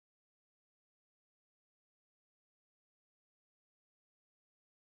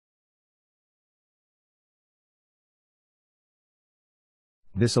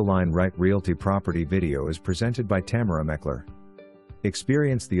This Align Right Realty property video is presented by Tamara Meckler.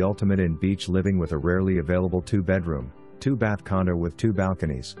 Experience the ultimate in beach living with a rarely available 2-bedroom, 2-bath condo with 2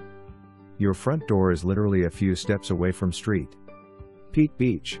 balconies. Your front door is literally a few steps away from street. Pete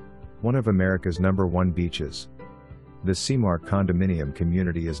Beach, one of America's #1 beaches. The Seamark condominium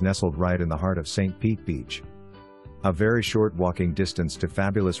community is nestled right in the heart of St. Pete Beach. A very short walking distance to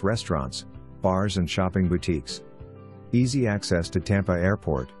fabulous restaurants, bars and shopping boutiques. Easy access to Tampa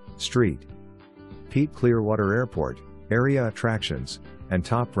Airport, Street. Pete-Clearwater Airport, area attractions, and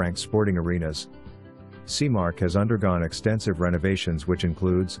top-ranked sporting arenas. Seamark has undergone extensive renovations which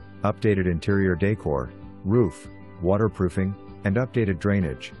includes updated interior decor, roof, waterproofing, and updated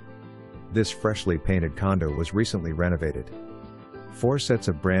drainage. This freshly painted condo was recently renovated. 4 sets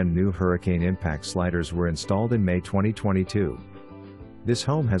of brand new hurricane impact sliders were installed in May 2022. This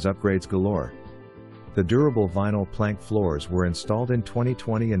home has upgrades galore. The durable vinyl plank floors were installed in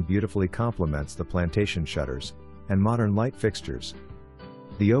 2020 and beautifully complements the plantation shutters and modern light fixtures.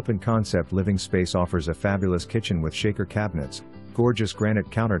 The open concept living space offers a fabulous kitchen with shaker cabinets, gorgeous granite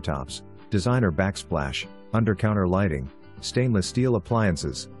countertops, designer backsplash, under-counter lighting, stainless steel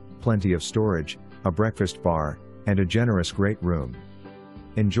appliances, plenty of storage, a breakfast bar, and a generous great room.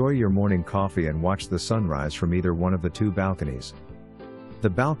 Enjoy your morning coffee and watch the sunrise from either one of the 2 balconies. The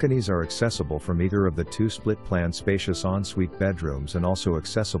balconies are accessible from either of the 2 split-plan spacious ensuite bedrooms and also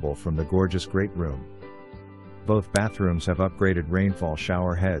accessible from the gorgeous great room. Both bathrooms have upgraded rainfall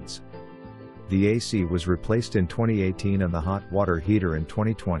shower heads. The AC was replaced in 2018 and the hot water heater in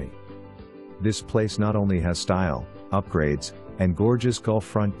 2020. This place not only has style, upgrades, and gorgeous Gulf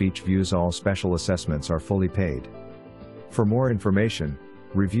front beach views. All special assessments are fully paid. For more information,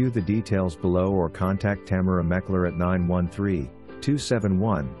 review the details below or contact Tamara Meckler at 913-271-0411.